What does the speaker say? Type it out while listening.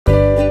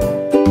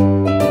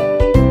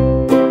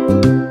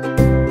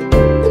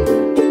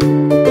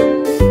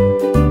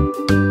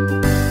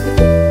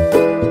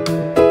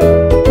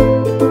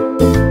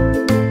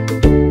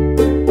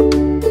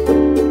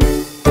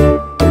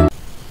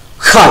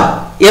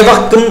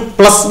ഏവർക്കും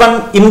 +1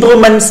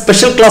 improvement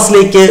special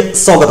ക്ലാസ്സിലേക്ക്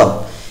സ്വാഗതം.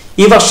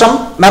 ഈ വർഷം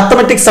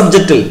മാത്തമാറ്റിക്സ്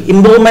സബ്ജക്റ്റിൽ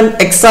ഇംപ്രൂവ്മെന്റ്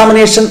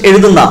എക്സാമിനേഷൻ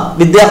എഴുതുന്ന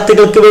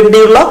വിദ്യാർത്ഥികൾക്ക്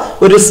വേണ്ടിയുള്ള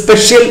ഒരു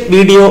സ്പെഷ്യൽ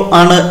വീഡിയോ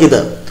ആണ് ഇത്.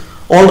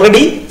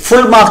 ഓൾറെഡി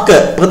ഫുൾ മാർക്ക്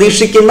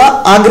പ്രതീക്ഷിക്കുന്ന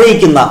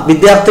ആഗ്രഹിക്കുന്ന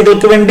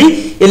വിദ്യാർത്ഥികൾക്ക് വേണ്ടി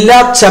എല്ലാ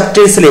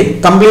ചാപ്റ്റേഴ്സിലെയും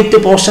കംപ്ലീറ്റ്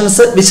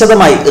പോർഷൻസ്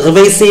വിശദമായി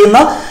റിവൈസ് ചെയ്യുന്ന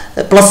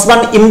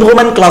 +1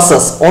 ഇംപ്രൂവ്മെന്റ്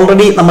ക്ലാസ്സസ്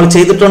ഓൾറെഡി നമ്മൾ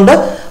ചെയ്തിട്ടുണ്ട്.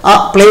 ആ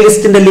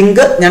പ്ലേലിസ്റ്റിന്റെ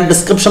ലിങ്ക് ഞാൻ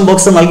ഡിസ്ക്രിപ്ഷൻ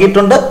ബോക്സിൽ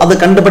നൽകിയിട്ടുണ്ട്. അത്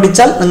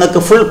കണ്ടുപഠിച്ചാൽ നിങ്ങൾക്ക്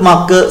ഫുൾ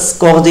മാർക്ക്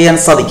സ്കോർ ചെയ്യാൻ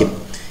സാധിക്കും.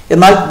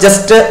 എന്നാൽ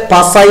ജസ്റ്റ്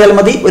പാസ്സായാൽ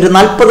മതി, ഒരു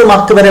 40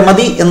 മാർക്ക് വരെ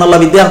മതി എന്നുള്ള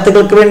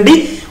വിദ്യാർത്ഥികൾക്ക് വേണ്ടി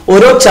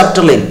ഓരോ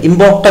ചാപ്റ്ററിലെയും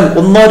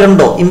ഒന്നോ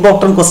രണ്ടോ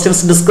ഇമ്പോർട്ടന്റ്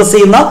ക്വസ്റ്റ്യൻസ് ഡിസ്കസ്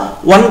ചെയ്യുന്ന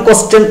 1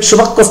 ക്വസ്റ്റ്യൻ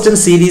ഷുവർ ക്വസ്റ്റ്യൻ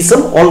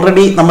സീരീസും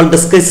ഓൾറെഡി നമ്മൾ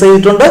ഡിസ്കസ്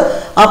ചെയ്തിട്ടുണ്ട്.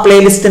 ആ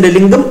പ്ലേലിസ്റ്റിന്റെ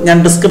ലിങ്കും ഞാൻ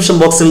ഡിസ്ക്രിപ്ഷൻ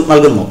ബോക്സിൽ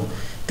നൽകുന്നു.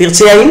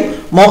 തീർച്ചയായും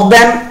മോർ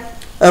ദാൻ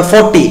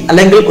 40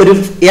 അല്ലെങ്കിൽ ഒരു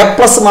A+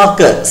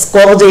 മാർക്ക്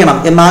സ്കോർ ചെയ്യണം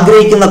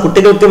എന്നാഗ്രഹിക്കുന്ന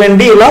കുട്ടികൾക്ക്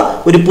വേണ്ടിയുള്ള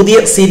ഒരു പുതിയ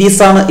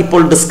സീരീസ് ആണ്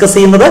ഇപ്പോൾ ഡിസ്കസ്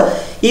ചെയ്യുന്നത്.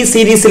 ഈ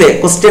സീരീസിലെ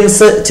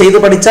ക്വസ്റ്റ്യൻസ് ചെയ്ത്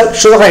പഠിച്ചാൽ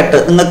ഷുവറായിട്ട്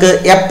നിങ്ങൾക്ക്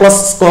A+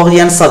 സ്കോർ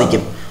ചെയ്യാൻ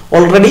സാധിക്കും.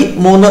 ഓൾറെഡി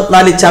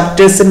 3-4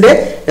 ചാപ്റ്റേഴ്സിന്റെ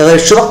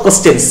ഷുവർ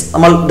ക്വസ്റ്റ്യൻസ്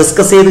നമ്മൾ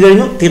ഡിസ്കസ് ചെയ്ത്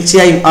കഴിഞ്ഞു.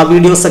 തീർച്ചയായും ആ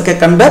വീഡിയോസ് ഒക്കെ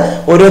കണ്ട്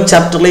ഓരോ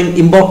ചാപ്റ്ററിലെയും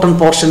ഇമ്പോർട്ടന്റ്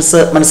പോർഷൻസ്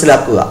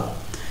മനസ്സിലാക്കുക.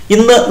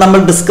 ഇന്ന് നമ്മൾ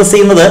ഡിസ്കസ്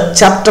ചെയ്യുന്നത്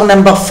ചാപ്റ്റർ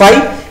നമ്പർ 5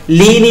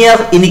 ലീനിയർ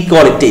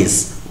ഇനിക്വാളിറ്റീസ്.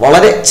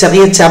 വളരെ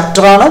ചെറിയ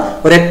ചാപ്റ്റർ ആണ്,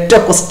 ഒരൊറ്റ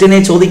ക്വസ്റ്റ്യനെ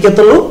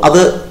ചോദിക്കത്തുള്ളൂ.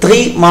 അത്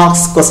 3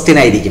 മാർക്സ് ക്വസ്റ്റ്യൻ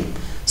ആയിരിക്കും.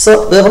 സോ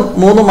വെറും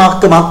 3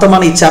 മാർക്ക്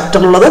മാത്രമാണ് ഈ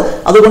ചാപ്റ്റർ ഉള്ളത്.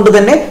 അതുകൊണ്ട്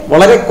തന്നെ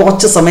വളരെ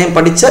കുറച്ച് സമയം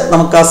പഠിച്ച്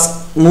നമുക്ക് ആ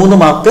 3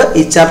 മാർക്ക്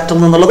ഈ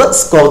ചാപ്റ്ററിൽ നിന്നുള്ളത്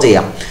സ്കോർ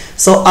ചെയ്യാം.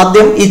 സോ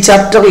ആദ്യം ഈ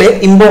ചാപ്റ്ററിലെ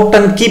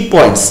ഇമ്പോർട്ടന്റ് കീ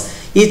പോയിന്റ്സ്.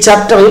 ഈ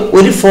ചാപ്റ്ററിൽ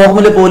ഒരു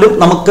ഫോർമുല പോലും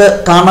നമുക്ക്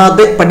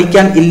കാണാതെ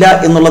പഠിക്കാൻ ഇല്ല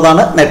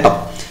എന്നുള്ളതാണ് നേട്ടം.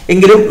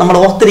 എങ്കിലും നമ്മൾ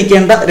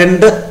ഓർത്തിരിക്കേണ്ട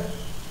 2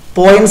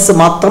 പോയിന്റ്സ്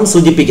മാത്രം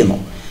സൂചിപ്പിക്കുന്നു.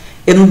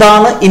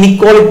 എന്താണ്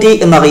ഇനിക്വാളിറ്റി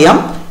എന്നറിയാം.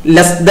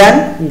 Less than,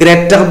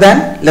 greater than,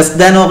 less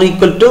than or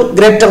equal to,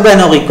 greater than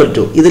or equal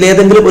to,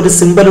 ഇതിലേതെങ്കിലും ഒരു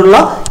സിമ്പൽ ഉള്ള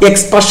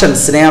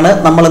എക്സ്പ്രഷൻസിനെയാണ്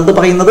നമ്മൾ എന്ത്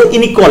പറയുന്നത്?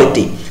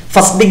 ഇനിക്വാളിറ്റി.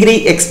 ഫസ്റ്റ്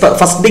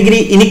ഡിഗ്രി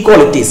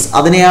ഇനിക്വാളിറ്റീസ്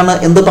അതിനെയാണ്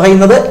എന്ത്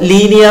പറയുന്നത്?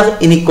 Linear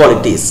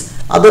inequalities.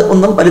 അത്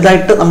ഒന്നും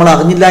വലുതായിട്ട് നമ്മൾ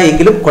അറിഞ്ഞില്ല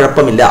എങ്കിലും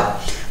കുഴപ്പമില്ല.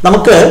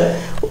 നമുക്ക്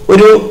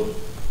ഒരു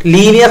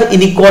ലീനിയർ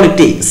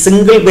ഇനിക്വാളിറ്റി,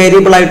 സിംഗിൾ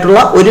വേരിയബിൾ ആയിട്ടുള്ള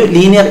ഒരു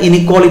ലീനിയർ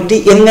ഇനിക്വാളിറ്റി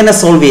എങ്ങനെ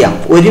സോൾവ് ചെയ്യാം,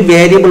 ഒരു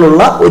വേരിയബിൾ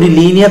ഉള്ള ഒരു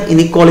ലീനിയർ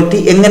ഇനിക്വാളിറ്റി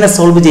എങ്ങനെ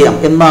സോൾവ് ചെയ്യാം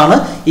എന്നാണ്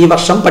ഈ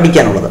വർഷം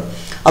പഠിക്കാനുള്ളത്.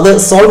 അത്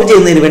സോൾവ്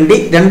ചെയ്യുന്നതിന് വേണ്ടി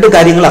 2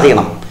 കാര്യങ്ങൾ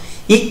അറിയണം.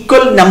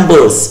 Equal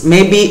numbers may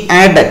be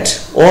added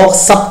or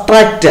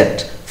subtracted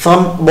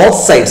from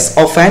both sides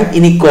of an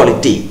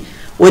inequality.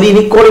 ഒരു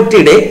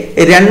ഇനിക്വാളിറ്റിയുടെ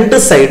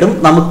 2 സൈഡും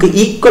നമുക്ക്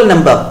ഈക്വൽ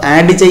നമ്പർ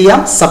ആഡ്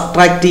ചെയ്യാം,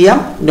 സബ്ട്രാക്ട് ചെയ്യാം,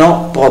 നോ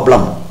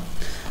പ്രോബ്ലം.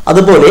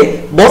 അതുപോലെ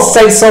both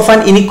sides of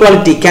an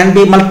inequality can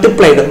be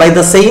multiplied by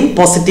the same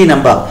positive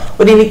number.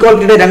 ഒരു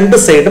ഇനിക്വാളിറ്റിയുടെ 2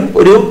 സൈഡും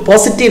ഒരു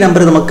positive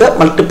number നമുക്ക്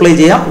മൾട്ടിപ്ലൈ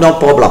ചെയ്യാം, നോ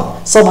പ്രോബ്ലം.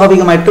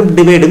 സ്വാഭാവികമായിട്ടും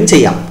ഡിവൈഡും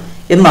ചെയ്യാം.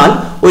 എന്നാൽ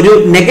ഒരു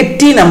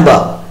നെഗറ്റീവ് നമ്പർ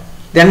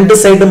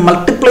 2 സൈഡും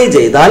മൾട്ടിപ്ലൈ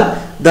ചെയ്താൽ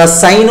the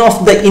sign of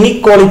the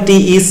inequality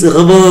is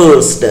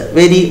reversed.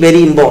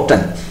 very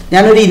important.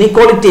 ഞാനൊരു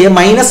ഇനിക്വാളിറ്റിയെ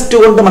 -2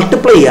 കൊണ്ട്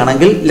മൾട്ടിപ്ലൈ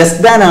ചെയ്യുകയാണെങ്കിൽ ലെസ്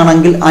ദാൻ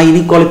ആണെങ്കിൽ ആ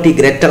ഇനിക്വാളിറ്റി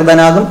ഗ്രേറ്റർ ദാൻ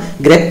ആകും,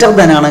 ഗ്രേറ്റർ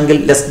ദാൻ ആണെങ്കിൽ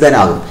ലെസ് ദാൻ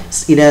ആകും.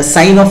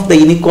 Sign of the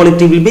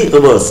inequality will be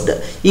reversed.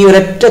 ഈ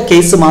ഒരൊറ്റ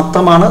കേസ്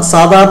മാത്രമാണ്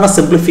സാധാരണ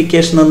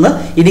സിംപ്ലിഫിക്കേഷൻ എന്ന്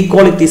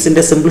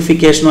ഇനിക്വാളിറ്റീസിന്റെ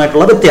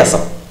സിംപ്ലിഫിക്കേഷനുമായിട്ടുള്ള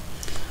വ്യത്യാസം.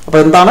 അപ്പൊ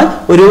എന്താണ്?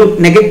 ഒരു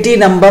നെഗറ്റീവ്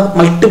നമ്പർ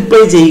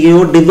മൾട്ടിപ്ലൈ ചെയ്യുകയോ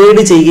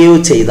ഡിവൈഡ് ചെയ്യുകയോ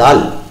ചെയ്താൽ,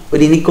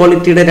 ഒരു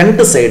ഇനിക്വാളിറ്റിയുടെ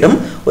 2 സൈഡും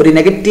ഒരു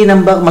നെഗറ്റീവ്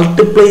നമ്പർ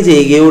മൾട്ടിപ്ലൈ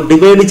ചെയ്യുകയോ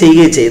ഡിവൈഡ്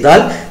ചെയ്യുകയോ ചെയ്താൽ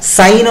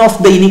sign of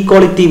the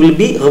inequality will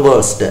be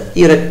reversed. ഈ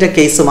ഒരൊറ്റ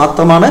കേസ്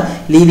മാത്രമാണ്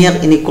ലീനിയർ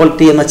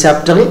ഇനിക്വാളിറ്റി എന്ന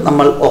ചാപ്റ്ററിൽ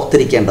നമ്മൾ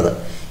ഓർത്തിരിക്കേണ്ടത്.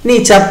 ഇനി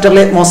ഈ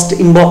ചാപ്റ്ററിലെ most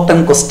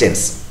important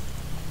questions.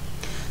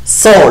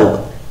 Solve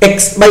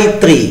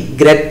x/3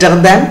 greater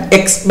than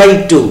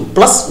x/2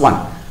 + 1.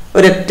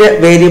 ഒരൊറ്റ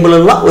വേരിയബിൾ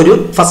ഉള്ള ഒരു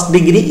ഫസ്റ്റ്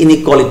ഡിഗ്രി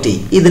ഇനിക്വാളിറ്റി,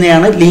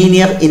 ഇതിനെയാണ്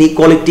ലീനിയർ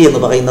ഇനിക്വാളിറ്റി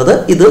എന്ന് പറയുന്നത്.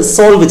 ഇത്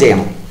സോൾവ്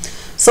ചെയ്യണം.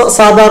 സോ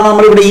സാധാരണ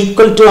നമ്മൾ ഇവിടെ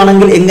ഈക്വൽ ടു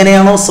ആണെങ്കിൽ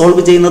എങ്ങനെയാണോ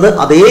സോൾവ് ചെയ്യുന്നത്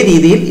അതേ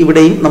രീതിയിൽ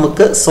ഇവിടെയും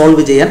നമുക്ക്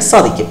സോൾവ് ചെയ്യാൻ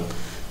സാധിക്കും.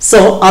 സോ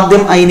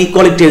ആദ്യം ആ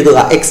ഇനിക്വാളിറ്റി എഴുതുക.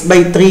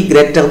 x/3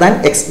 greater than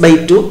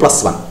x/2 +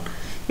 1.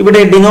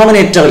 ഇവിടെ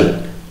ഡിനോമിനേറ്ററിൽ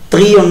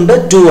 3 ഉണ്ട്,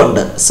 2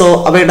 ഉണ്ട്. സോ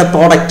അവയുടെ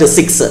പ്രോഡക്റ്റ്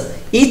 6.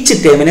 ഈച്ച്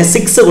ടേമിനെ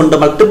 6 കൊണ്ട്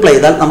മൾട്ടിപ്ലൈ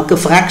ചെയ്താൽ നമുക്ക്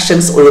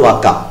ഫ്രാക്ഷൻസ്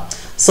ഒഴിവാക്കാം.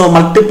 So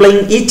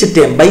multiplying each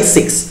term by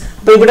 6.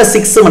 അപ്പൊ ഇവിടെ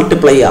 6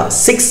 മൾട്ടിപ്ലൈ ചെയ്യുക.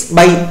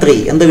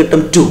 6/3 എന്ത്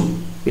കിട്ടും? 2.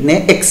 പിന്നെ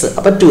x,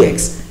 അപ്പൊ 2x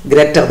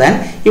ഗ്രേറ്റർ ദാൻ.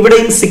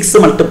 ഇവിടെയും 6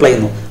 മൾട്ടിപ്ലൈ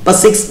ചെയ്യുന്നു. അപ്പൊ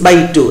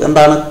 6/2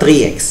 എന്താണ്?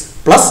 3x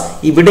പ്ലസ്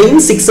ഇവിടെയും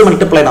 6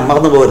 മൾട്ടിപ്ലൈ ചെയ്യണം,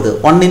 മറന്നു പോകരുത്.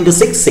 1 ×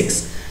 6 6.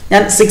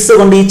 ഞാൻ 6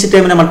 കൊണ്ട് ഈച്ച്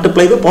ടേമിനെ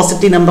മൾട്ടിപ്ലൈ ചെയ്തു.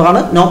 പോസിറ്റീവ് നമ്പർ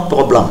ആണ്, നോ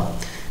പ്രോബ്ലം.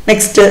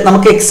 നെക്സ്റ്റ്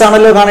നമുക്ക് x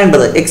ആണല്ലോ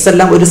കാണേണ്ടത്. x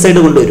എല്ലാം ഒരു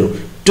സൈഡ് കൊണ്ടുവരൂ.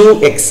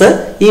 2x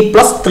ഈ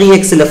പ്ലസ്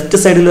 3x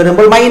ലെഫ്റ്റ് സൈഡിൽ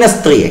വരുമ്പോൾ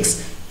 -3x.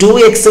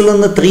 2x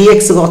നിന്ന്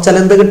 3x കുറച്ചാൽ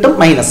എന്ത് കിട്ടും?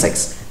 -x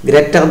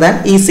ഗ്രേറ്റർ ദാൻ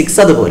ഈ 6.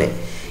 അതുപോലെ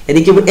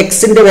എനിക്ക്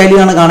എക്സിന്റെ വാല്യൂ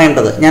ആണ്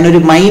കാണേണ്ടത്. ഞാനൊരു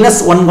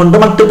 -1 കൊണ്ട്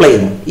മൾട്ടിപ്ലൈ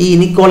ചെയ്യുന്നു. ഈ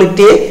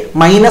ഇനിക്വാളിറ്റിയെ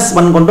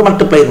 -1 കൊണ്ട്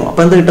മൾട്ടിപ്ലൈ ചെയ്യുന്നു.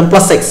 അപ്പൊ എന്ത് കിട്ടും?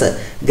 +x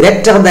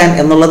ഗ്രേറ്റർ ദാൻ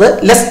എന്നുള്ളത്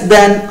ലെസ്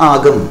ദാൻ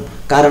ആകും.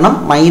 കാരണം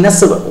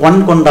 -1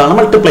 കൊണ്ടാണ്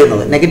മൾട്ടിപ്ലൈ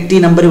ചെയ്യുന്നത്.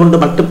 നെഗറ്റീവ് നമ്പർ കൊണ്ട്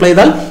മൾട്ടിപ്ലൈ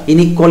ചെയ്താൽ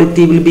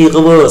inequality will be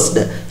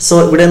reversed. So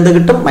ഇവിടെ എന്ത്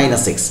കിട്ടും?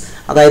 -6.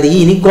 അതായത് ഈ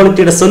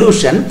ഇനിക്വാളിറ്റിയുടെ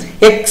സൊല്യൂഷൻ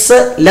എക്സ്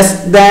ലെസ്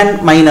ദാൻ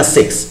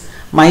 -6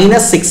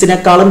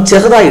 -6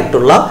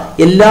 ചെറുതായിട്ടുള്ള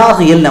എല്ലാ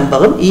റിയൽ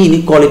നമ്പറും ഈ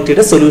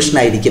ഇനിക്വാളിറ്റിയുടെ സൊല്യൂഷൻ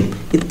ആയിരിക്കും.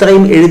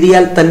 ഇത്രയും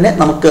എഴുതിയാൽ തന്നെ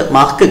നമുക്ക്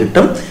മാർക്ക്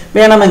കിട്ടും.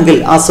 വേണമെങ്കിൽ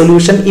ആ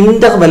സൊല്യൂഷൻ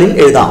ഇന്റർവെലിൽ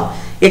എഴുതാം.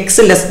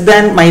 എക്സ് ലെസ്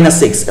ദാൻ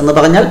 -6 എന്ന്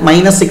പറഞ്ഞാൽ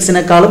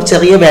 -6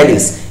 ചെറിയ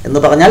വാല്യൂസ് എന്ന്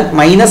പറഞ്ഞാൽ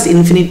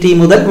 -∞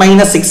 മുതൽ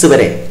 -6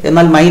 വരെ.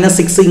 എന്നാൽ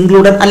 -6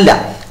 ഇൻക്ലൂഡഡ് അല്ല.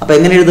 അപ്പൊ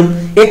എങ്ങനെ എഴുതും?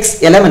 X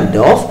element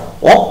of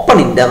open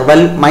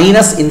interval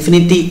 -∞,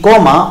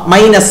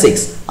 -6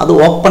 അത്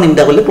ഓപ്പൺ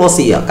ഇന്റർവെൽ ക്ലോസ്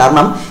ചെയ്യുക.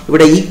 കാരണം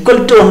ഇവിടെ ഈക്വൽ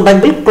ടു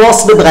ഉണ്ടെങ്കിൽ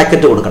ക്ലോസ്ഡ്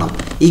ബ്രാക്കറ്റ് കൊടുക്കണം,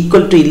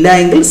 ഈക്വൽ ടു ഇല്ല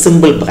എങ്കിൽ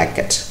സിമ്പിൾ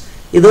ബ്രാക്കറ്റ്.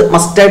 ഇത്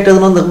മസ്റ്റായിട്ട്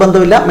എഴുതണമെന്ന്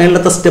നിർബന്ധമില്ല,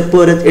 മേളത്തെ സ്റ്റെപ്പ്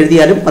വരെ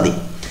എഴുതിയാലും മതി.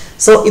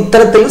 സോ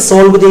ഇത്തരത്തിൽ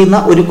സോൾവ് ചെയ്യുന്ന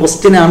ഒരു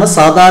ക്വസ്റ്റ്യൻ ആണ്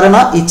സാധാരണ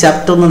ഈ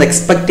ചാപ്റ്ററിൽ നിന്ന്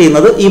എക്സ്പെക്ട്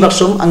ചെയ്യുന്നത്. ഈ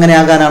വർഷവും അങ്ങനെ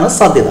ആകാനാണ്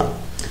സാധ്യത.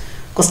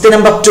 Question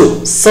number 2,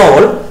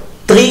 solve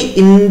 3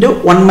 ×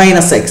 1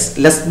 - x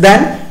less than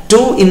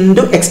 2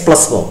 × x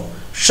 + 4.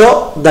 Show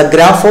the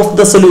graph of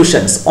the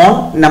solutions on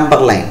number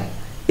line.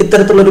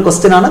 ഇത്തരത്തിലുള്ള ഒരു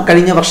ക്വസ്റ്റ്യൻ ആണ്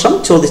കഴിഞ്ഞ വർഷം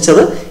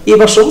ചോദിച്ചത്. ഈ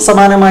വർഷവും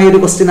സമാനമായ ഒരു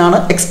ക്വസ്റ്റ്യൻ ആണ്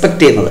എക്സ്പെക്ട്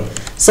ചെയ്യുന്നത്.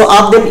 സോ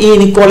ആദ്യം ഈ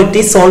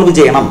ഇനിക്വാളിറ്റി സോൾവ്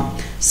ചെയ്യണം.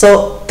 സോ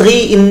 3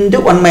 ×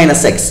 1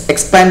 - x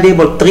എക്സ്പാൻഡ്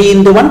ചെയ്യുമ്പോൾ 3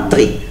 × 1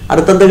 3.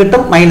 അടുത്തെന്ത്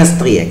കിട്ടും?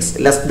 -3x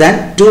ലെസ് ദാൻ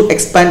 2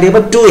 എക്സ്പാൻഡ്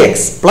ചെയ്യുമ്പോൾ 2x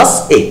 +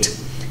 8.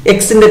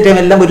 എക്സിന്റെ ടേം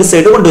എല്ലാം ഒരു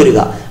സൈഡ് കൊണ്ടുവരിക.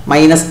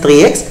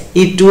 -3x,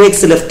 ഈ 2x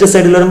ലെഫ്റ്റ്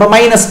സൈഡിൽ വരുമ്പോൾ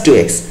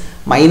 -2x,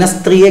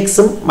 -3x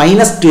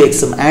 -2x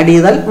ആഡ്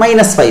ചെയ്താൽ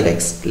 -5x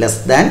ലെസ്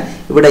ദാൻ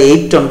ഇവിടെ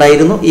 8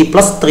 ഉണ്ടായിരുന്നു, ഈ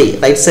 +3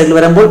 റൈറ്റ് സൈഡിൽ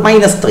വരുമ്പോൾ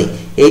 -3.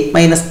 8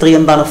 - 3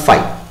 എന്താണ്?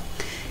 5.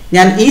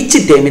 ഞാൻ ഈച്ച്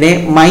ടേമിനെ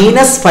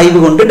 -5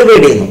 കൊണ്ട്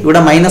ഡിവൈഡ് ചെയ്യുന്നു.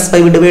 ഇവിടെ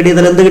 -5 ഡിവൈഡ്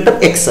ചെയ്താൽ എന്ത് കിട്ടും?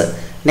 എക്സ്.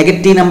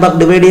 നെഗറ്റീവ് നമ്പർ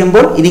ഡിവൈഡ്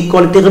ചെയ്യുമ്പോൾ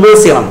ഇനിക്വാളിറ്റി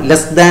റിവേഴ്സ് ചെയ്യണം.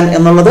 ലെസ് ദാൻ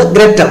എന്നുള്ളത്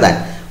ഗ്രേറ്റർ ദാൻ.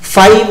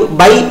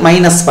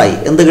 5/-5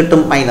 എന്ത്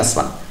കിട്ടും?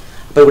 -1.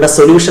 അപ്പൊ ഇവിടെ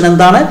സൊല്യൂഷൻ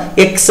എന്താണ്?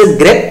 X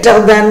greater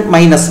than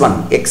 -1.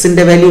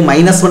 എക്സിന്റെ വാല്യൂ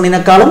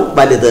 -1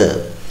 വലുത്.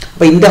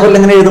 അപ്പൊ ഇന്റർവെൽ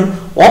എങ്ങനെ എഴുതും?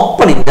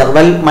 ഓപ്പൺ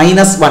ഇന്റർവെൽ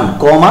 -1,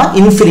 ∞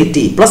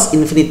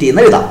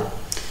 എന്ന് എഴുതാം.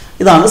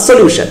 ഇതാണ്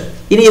സൊല്യൂഷൻ.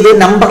 ഇനി ഇത്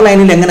നമ്പർ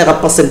ലൈനിൽ എങ്ങനെ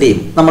റെപ്രസെന്റ് ചെയ്യും?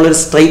 നമ്മളൊരു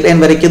സ്ട്രെയിറ്റ് ലൈൻ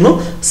വരയ്ക്കുന്നു.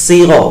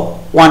 0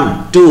 1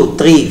 2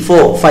 3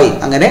 4 5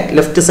 അങ്ങനെ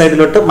ലെഫ്റ്റ്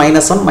സൈഡിലോട്ട്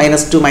 -1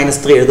 -2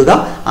 -3 എഴുതുക.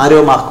 ആരോ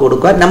മാർക്ക്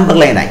കൊടുക്കുക. നമ്പർ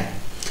ലൈനായി.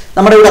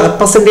 നമ്മുടെ ഇവിടെ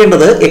റെപ്രസെന്റ്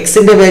ചെയ്യേണ്ടത്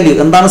എക്സിന്റെ വാല്യൂ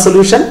എന്താണ്?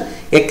 സൊല്യൂഷൻ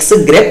എക്സ്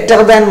ഗ്രേറ്റർ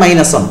ദാൻ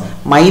 -1,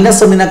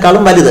 -1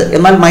 വലുത്.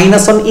 എന്നാൽ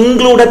 -1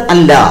 ഇൻക്ലൂഡഡ്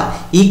അല്ല,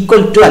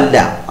 ഈക്വൽ ടു അല്ല.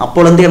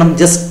 അപ്പോൾ എന്ത് ചെയ്യണം?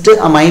 ജസ്റ്റ്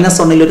ആ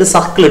 -1 ഒരു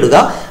സർക്കിൾ ഇടുക.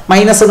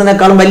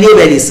 -1 വലിയ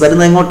വാല്യൂസ്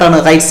വരുന്നത് എങ്ങോട്ടാണ്?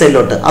 റൈറ്റ്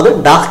സൈഡിലോട്ട്. അത്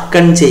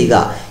ഡാർക്കൺ ചെയ്യുക.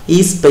 ഈ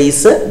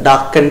സ്പേസ്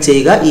ഡാർക്കൺ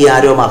ചെയ്യുക ഈ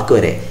ആരോ മാർക്ക്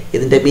വരെ.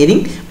 ഇതിന്റെ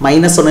മീനിങ്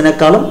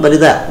 -1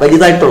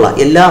 വലുതായിട്ടുള്ള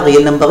എല്ലാ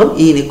റിയൽ നമ്പറും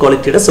ഈ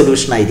ഇനിക്വാളിറ്റിയുടെ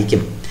സൊല്യൂഷൻ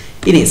ആയിരിക്കും.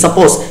 ഇനി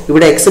സപ്പോസ്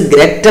ഇവിടെ X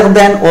greater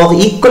than or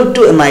equal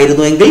to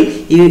എന്നായിരുന്നു എങ്കിൽ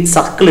ഈ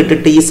സർക്കിൾ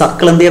ഇട്ടിട്ട് ഈ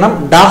സർക്കിൾ എന്ത് ചെയ്യണം?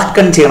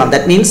 ഡാർക്കൺ ചെയ്യണം.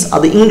 ദാറ്റ് മീൻസ്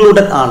അത്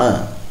ഇൻക്ലൂഡഡ് ആണ്.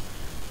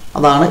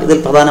 അതാണ് ഇതിൽ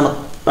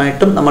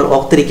പ്രധാനമായിട്ടും നമ്മൾ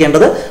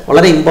ഓർത്തിരിക്കേണ്ടത്.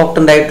 വളരെ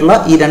ഇമ്പോർട്ടന്റ് ആയിട്ടുള്ള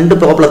ഈ 2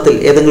 പ്രോബ്ലത്തിൽ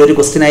ഏതെങ്കിലും ഒരു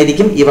ക്വസ്റ്റ്യൻ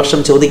ആയിരിക്കും ഈ വർഷം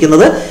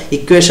ചോദിക്കുന്നത്.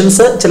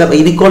 ഇക്വേഷൻസ് ചില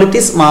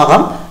ഇനിക്വാളിറ്റീസ്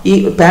മാറാം. ഈ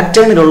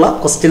പാറ്റേണിലുള്ള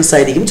ക്വസ്റ്റ്യൻസ്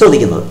ആയിരിക്കും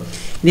ചോദിക്കുന്നത്.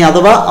 ഇനി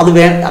അഥവാ അത്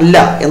അല്ല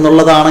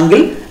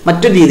എന്നുള്ളതാണെങ്കിൽ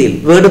മറ്റൊരു രീതിയിൽ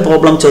വേർഡ്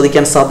പ്രോബ്ലം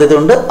ചോദിക്കാൻ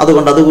സാധ്യതയുണ്ട്.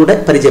 അതുകൊണ്ട് അതുകൂടെ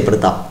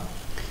പരിചയപ്പെടുത്താം.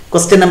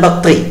 Question number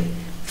 3,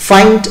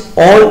 find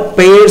all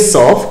pairs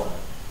of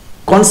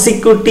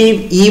consecutive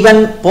even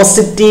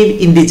positive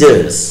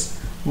integers.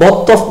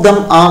 Both of them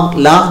are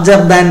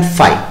larger than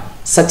 5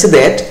 such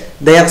that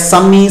their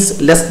sum is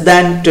less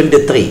than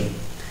 23.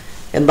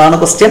 എന്താണ്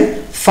question?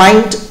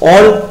 Find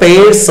all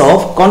pairs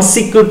of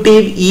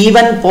consecutive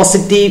even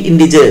positive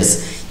integers.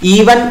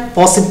 Even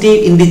positive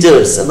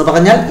integers എന്ന്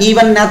പറഞ്ഞാൽ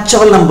even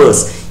natural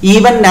numbers.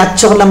 Even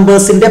natural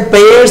നമ്പേഴ്സിന്റെ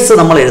pairs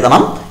നമ്മൾ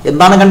എഴുതണം.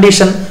 എന്താണ്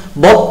condition?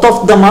 Both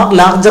of them are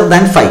larger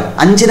than 5.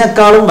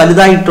 5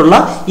 വലുതായിട്ടുള്ള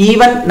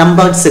even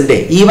നമ്പേഴ്സിന്റെ,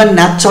 even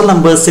natural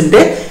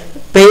നമ്പേഴ്സിന്റെ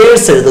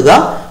pairs എഴുതുക.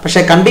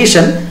 പക്ഷേ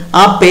condition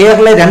ആ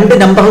പെയറിലെ 2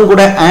 നമ്പറും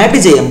കൂടെ ആഡ്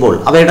ചെയ്യുമ്പോൾ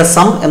അവയുടെ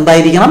സം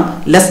എന്തായിരിക്കണം?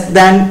 Less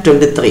than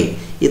 23.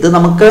 ഇത്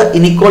നമുക്ക്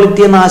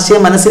ഇനിക്വാളിറ്റി എന്ന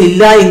ആശയം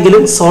മനസ്സിലില്ല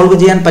എങ്കിലും സോൾവ്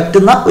ചെയ്യാൻ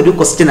പറ്റുന്ന ഒരു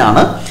ക്വസ്റ്റ്യൻ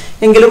ആണ്.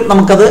 എങ്കിലും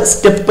നമുക്കത്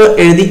സ്റ്റെപ്പ്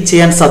എഴുതി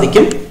ചെയ്യാൻ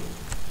സാധിക്കും.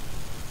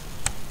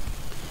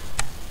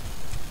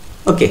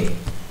 Okay,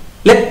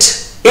 let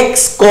x,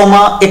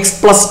 x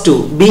 + 2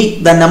 B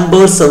the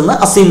numbers എന്ന്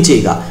അസ്യൂം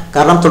ചെയ്യുക.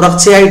 കാരണം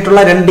തുടർച്ചയായിട്ടുള്ള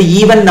 2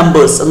 ഈവൻ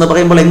നമ്പേഴ്സ് എന്ന്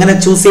പറയുമ്പോൾ എങ്ങനെ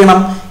ചൂസ് ചെയ്യണം?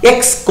 x,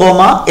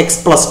 x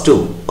 + 2.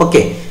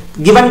 Okay,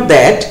 given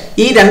that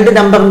ഈ 2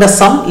 നമ്പറിന്റെ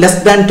സം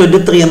ലെസ് ദാൻ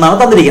 23 എന്നാണ്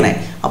തന്നിരിക്കുന്നത്.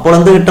 അപ്പോൾ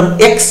എന്ത് കിട്ടും?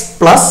 x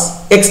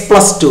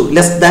 + 2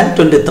 less than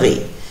 23.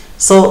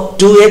 So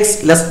 2x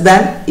less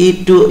than ഈ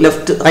 2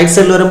 ലെഫ്റ്റ് റൈറ്റ്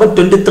സൈഡിൽ വരുമ്പോൾ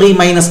 23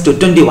 - 2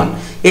 21.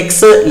 x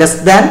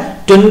less than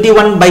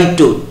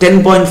 21/2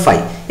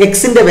 10.5.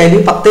 എക്സിന്റെ വാല്യൂ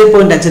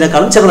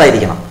 10.5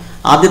 ചെറുതായിരിക്കണം.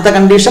 ആദ്യത്തെ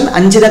കണ്ടീഷൻ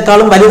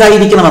 5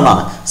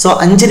 വലുതായിരിക്കണമെന്നാണ്. സോ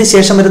 5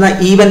 ശേഷം വരുന്ന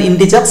ഈവൻ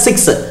ഇന്റിജർ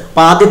 6.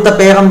 അപ്പൊ ആദ്യത്തെ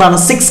പെയർ എന്താണ്?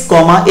 6,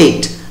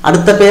 8.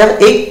 അടുത്ത പെയർ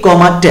 8,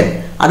 10.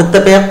 അടുത്ത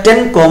പെയർ 10,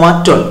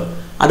 12.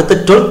 അടുത്ത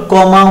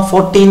 12,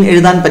 14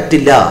 എഴുതാൻ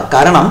പറ്റില്ല.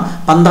 കാരണം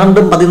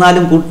 12ഉം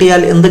 14ഉം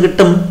കൂട്ടിയാൽ എന്ത്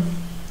കിട്ടും?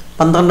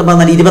 12,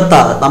 14,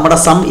 26. നമ്മുടെ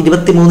സം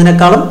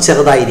 23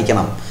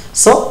 ചെറുതായിരിക്കണം.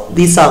 So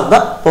these are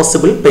the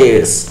possible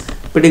pairs.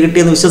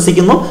 പിടികിട്ടിയെന്ന്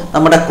വിശ്വസിക്കുന്നു.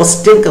 നമ്മുടെ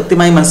ക്വസ്റ്റ്യൻ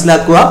കൃത്യമായി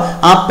മനസ്സിലാക്കുക.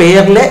 ആ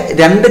പെയറിലെ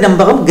രണ്ട്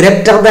നമ്പറും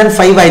ഗ്രേറ്റർ ദാൻ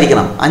 5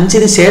 ആയിരിക്കണം,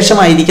 5ന്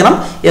ശേഷമായിരിക്കണം,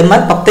 എന്നാൽ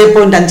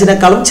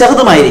 10.5-നേക്കാളും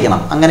ചെറുതുമായിരിക്കണം.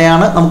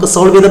 അങ്ങനെയാണ് നമുക്ക്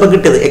സോൾവ് ചെയ്തപ്പോൾ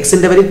കിട്ടിയത്.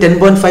 എക്സിന്റെ വാല്യൂ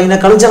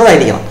 10.5-നേക്കാളും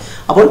ചെറുതായിരിക്കണം.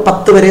 അപ്പോൾ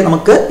 10 വരെ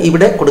നമുക്ക്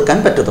ഇവിടെ കൊടുക്കാൻ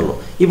പറ്റത്തുള്ളൂ.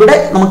 ഇവിടെ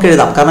നമുക്ക്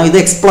എഴുതാം, കാരണം ഇത്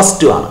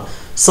x+2 ആണ്.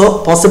 സോ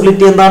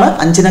പോസിബിലിറ്റി എന്താണ്?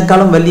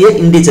 5-നേക്കാളും വലിയ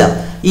integer,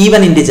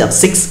 even integer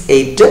 6,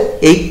 8,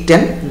 8,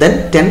 10, then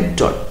 10,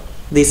 12.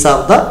 These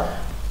are the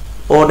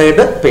ordered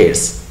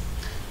pairs.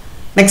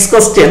 Next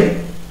question.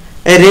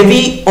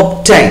 Ravi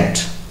obtained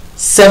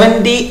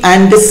 70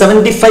 and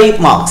 75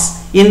 marks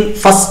in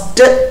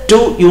first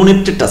 2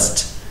 unit test.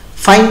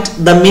 Find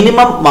the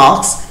minimum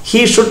marks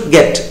he should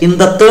get in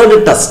the third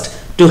test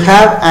to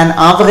have an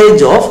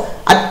average of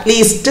at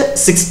least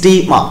 60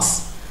 marks.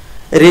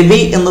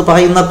 Ravi എന്ന്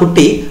പറയുന്ന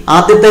കുട്ടി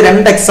ആദ്യത്തെ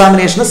 2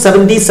 എക്സാമിനേഷന്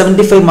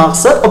 70-75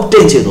 marks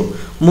obtain ചെയ്തു.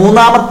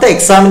 മൂന്നാമത്തെ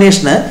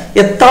എക്സാമിനേഷന്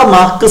എത്ര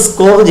mark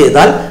score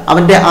ചെയ്താൽ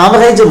അവന്റെ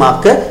average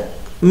mark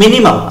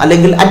minimum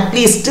അല്ലെങ്കിൽ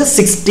അറ്റ്ലീസ്റ്റ്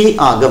 60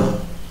 ആകും.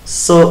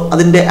 സോ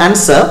അതിന്റെ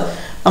ആൻസർ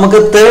നമുക്ക്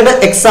തേർഡ്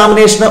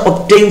എക്സാമിനേഷന്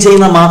ഒബ്റ്റെയിൻ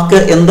ചെയ്യുന്ന മാർക്ക്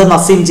എന്തെന്ന്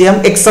അസ്യൂം ചെയ്യാം?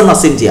 എക്സ് എന്ന്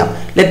അസ്യൂം ചെയ്യാം.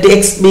 Let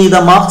X B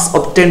the marks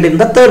obtained in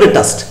the third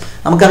test.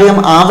 നമുക്കറിയാം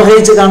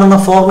ആവറേജ് കാണുന്ന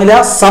formula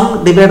some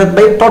divided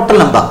by total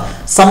number.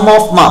 Some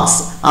of marks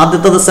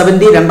ആദ്യത്തത്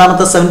 70,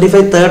 രണ്ടാമത്തെ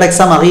 75, തേർഡ്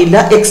എക്സാം അറിയില്ല,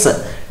 X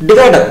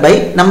divided by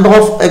number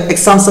of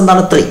exams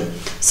എന്താണ്? 3.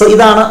 So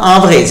ഇതാണ്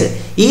average.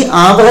 ഈ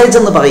average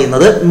എന്ന്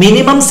പറയുന്നത്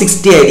മിനിമം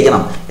 60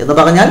 ആയിരിക്കണം. എന്ന്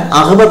പറഞ്ഞാൽ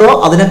 60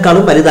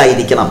 അതിനേക്കാളും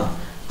വലുതായിരിക്കണം.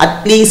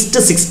 അറ്റ്ലീസ്റ്റ്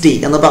 60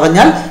 എന്ന്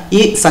പറഞ്ഞാൽ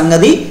ഈ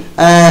സംഗതി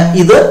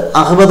ഇത്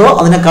 60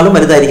 അതിനേക്കാളും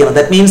വലുതായിരിക്കണം.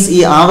 ദാറ്റ് മീൻസ് ഈ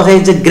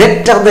average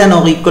greater than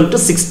or equal to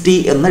 60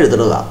 എന്ന്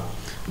എഴുതുക.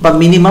 അപ്പം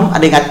മിനിമം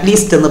അല്ലെങ്കിൽ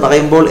അറ്റ്ലീസ്റ്റ് എന്ന്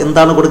പറയുമ്പോൾ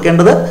എന്താണ്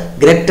കൊടുക്കേണ്ടത്?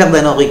 Greater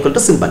than or equal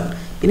to simple.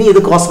 ഇനി ഇത്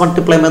ക്രോസ്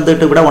മൾട്ടിപ്ലൈ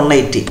ചെയ്തിട്ട് ഇവിടെ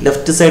 180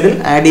 ലെഫ്റ്റ് സൈഡിൽ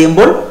ആഡ്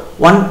ചെയ്യുമ്പോൾ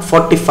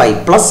 145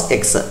 plus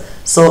X.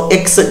 So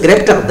X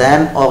greater than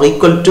or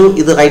equal to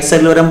ഇത് റൈറ്റ്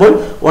സൈഡിൽ വരുമ്പോൾ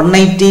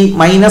 180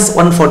 മൈനസ്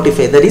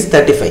 145 ദാറ്റ് ഈസ്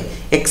 35.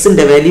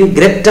 എക്സിന്റെ value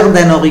greater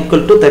than or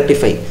equal to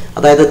 35.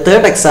 അതായത്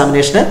third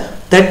എക്സാമിനേഷന്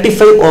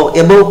 35 or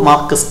above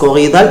mark score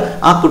ചെയ്താൽ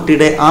ആ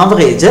കുട്ടിയുടെ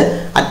ആവറേജ്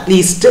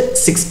അറ്റ്ലീസ്റ്റ്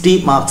 60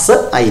 മാർക്സ്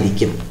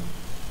ആയിരിക്കും.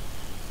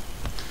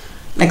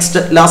 നെക്സ്റ്റ്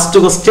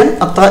ലാസ്റ്റ് ക്വസ്റ്റ്യൻ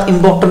അത്ര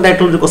ഇമ്പോർട്ടന്റ്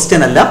ആയിട്ടുള്ള ഒരു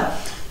ക്വസ്റ്റ്യൻ അല്ല.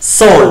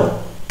 Solve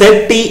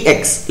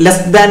 30x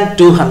less than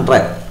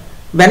 200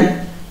 when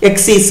x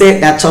is a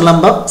natural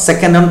number,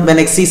 second one when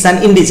x is an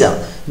integer.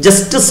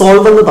 Just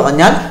solve എന്ന്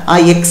പറഞ്ഞാൽ ആ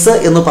എക്സ്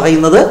എന്ന്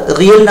പറയുന്നത്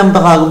റിയൽ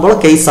നമ്പർ ആകുമ്പോൾ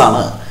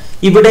കേസാണ്.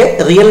 ഇവിടെ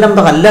റിയൽ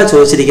നമ്പർ അല്ല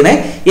ചോദിച്ചിരിക്കുന്നത്.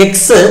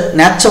 എക്സ്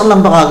നാച്ചുറൽ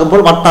നമ്പർ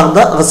ആകുമ്പോൾ what are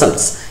the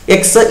results?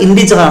 X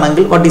integer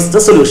ആണെങ്കിൽ വാട്ട് ഈസ്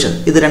ദ സൊല്യൂഷൻ?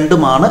 ഇത്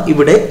രണ്ടുമാണ്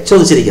ഇവിടെ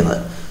ചോദിച്ചിരിക്കുന്നത്.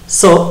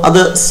 സോ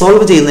അത്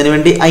സോൾവ് ചെയ്യുന്നതിന്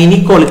വേണ്ടി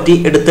ഇനീക്വാളിറ്റി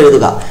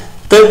എടുത്തെഴുതുക.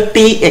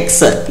 30x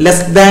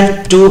less than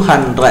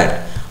 200.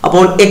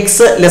 അപ്പോൾ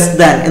എക്സ് ലെസ്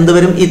ദാൻ എന്ത്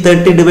വരും? ഈ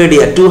 30 ഡിവൈഡ്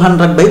ചെയ്യുക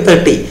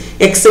 200/30.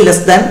 X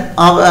less than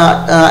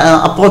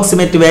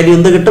approximate value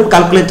എന്ത് കിട്ടും?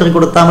 കാൽക്കുലേറ്ററിൽ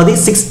കൊടുത്താൽ മതി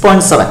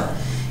 6.7.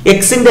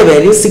 എക്സിന്റെ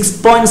വാല്യൂ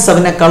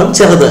 6.7-നേക്കാളും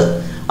ചെറുത്.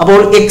 അപ്പോൾ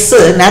എക്സ്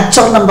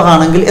നാച്ചുറൽ നമ്പർ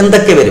ആണെങ്കിൽ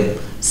എന്തൊക്കെ വരും?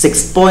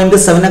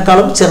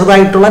 6.7-നേക്കാളും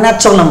ചെറുതായിട്ടുള്ള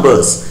നാച്ചുറൽ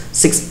നമ്പേഴ്സ്.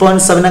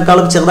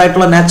 6.7-നേക്കാളും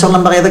ചെറുതായിട്ടുള്ള നാച്ചുറൽ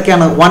നമ്പർ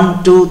ഏതൊക്കെയാണ്? 1,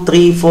 2,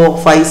 3, 4,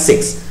 5,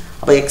 6.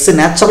 അപ്പോൾ എക്സ്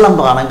നാച്ചുറൽ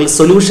നമ്പർ ആണെങ്കിൽ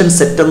സൊല്യൂഷൻ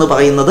സെറ്റ് എന്ന്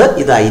പറയുന്നത്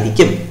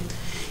ഇതായിരിക്കും.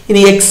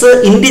 ഇനി എക്സ്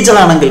ഇൻഡിജർ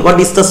ആണെങ്കിൽ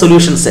what is the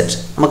solution set?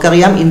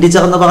 നമുക്കറിയാം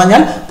ഇൻഡിജർ എന്ന്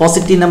പറഞ്ഞാൽ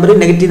പോസിറ്റീവ് നമ്പറും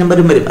നെഗറ്റീവ്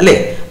നമ്പറും വരും അല്ലേ?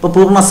 അപ്പോൾ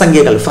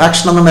പൂർണ്ണസംഖ്യകൾ,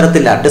 ഫ്രാക്ഷൻ ഒന്നും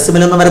വരത്തില്ല,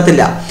 ഡെസിമൽ ഒന്നും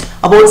വരത്തില്ല.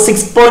 അപ്പോൾ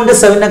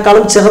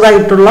 6.7-നേക്കാളും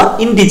ചെറുതായിട്ടുള്ള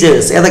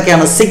ഇൻഡിജേഴ്സ്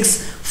ഏതൊക്കെയാണ്? 6,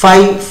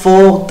 5,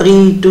 4, 3,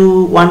 2,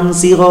 1,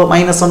 0,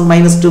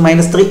 -1, -2,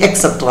 -3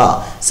 എക്സെട്ര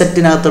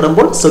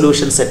സെറ്റിനകത്തിടുമ്പോൾ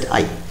സൊല്യൂഷൻ സെറ്റ്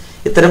ആയി.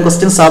 ഇത്തരം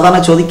ക്വസ്റ്റ്യൻസ് സാധാരണ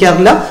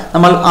ചോദിക്കാറില്ല.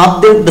 നമ്മൾ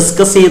ആദ്യം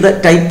ഡിസ്കസ് ചെയ്ത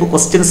ടൈപ്പ്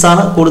ക്വസ്റ്റ്യൻസ്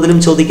ആണ് കൂടുതലും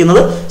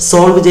ചോദിക്കുന്നത്.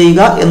 സോൾവ്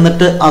ചെയ്യുക,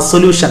 എന്നിട്ട് ആ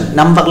സൊല്യൂഷൻ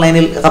നമ്പർ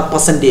ലൈനിൽ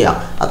റെപ്രസെന്റ്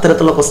ചെയ്യുക.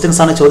 അത്തരത്തിലുള്ള ക്വസ്റ്റ്യൻസ്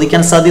ആണ്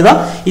ചോദിക്കാൻ സാധ്യത.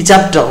 ഈ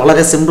ചാപ്റ്റർ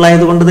വളരെ സിമ്പിൾ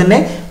ആയതുകൊണ്ട് തന്നെ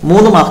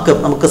 3 മാർക്ക്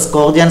നമുക്ക്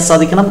സ്കോർ ചെയ്യാൻ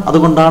സാധിക്കണം.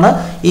 അതുകൊണ്ടാണ്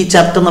ഈ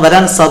ചാപ്റ്ററിന്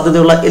വരാൻ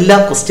സാധ്യതയുള്ള എല്ലാ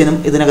ക്വസ്റ്റ്യനും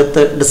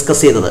ഇതിനകത്ത്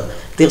ഡിസ്കസ് ചെയ്തത്.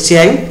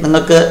 തീർച്ചയായും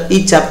നിങ്ങൾക്ക് ഈ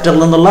ചാപ്റ്ററിൽ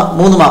നിന്നുള്ള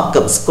 3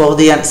 മാർക്കും സ്കോർ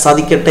ചെയ്യാൻ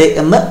സാധിക്കട്ടെ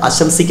എന്ന്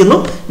ആശംസിക്കുന്നു.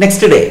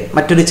 നെക്സ്റ്റ് ഡേ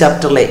മറ്റൊരു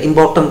ചാപ്റ്ററിലെ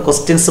ഇമ്പോർട്ടന്റ്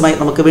ക്വസ്റ്റ്യൻസുമായി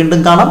നമുക്ക്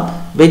വീണ്ടും കാണാം.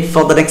 Wait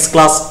for the next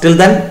class. Till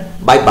then,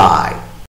 bye bye.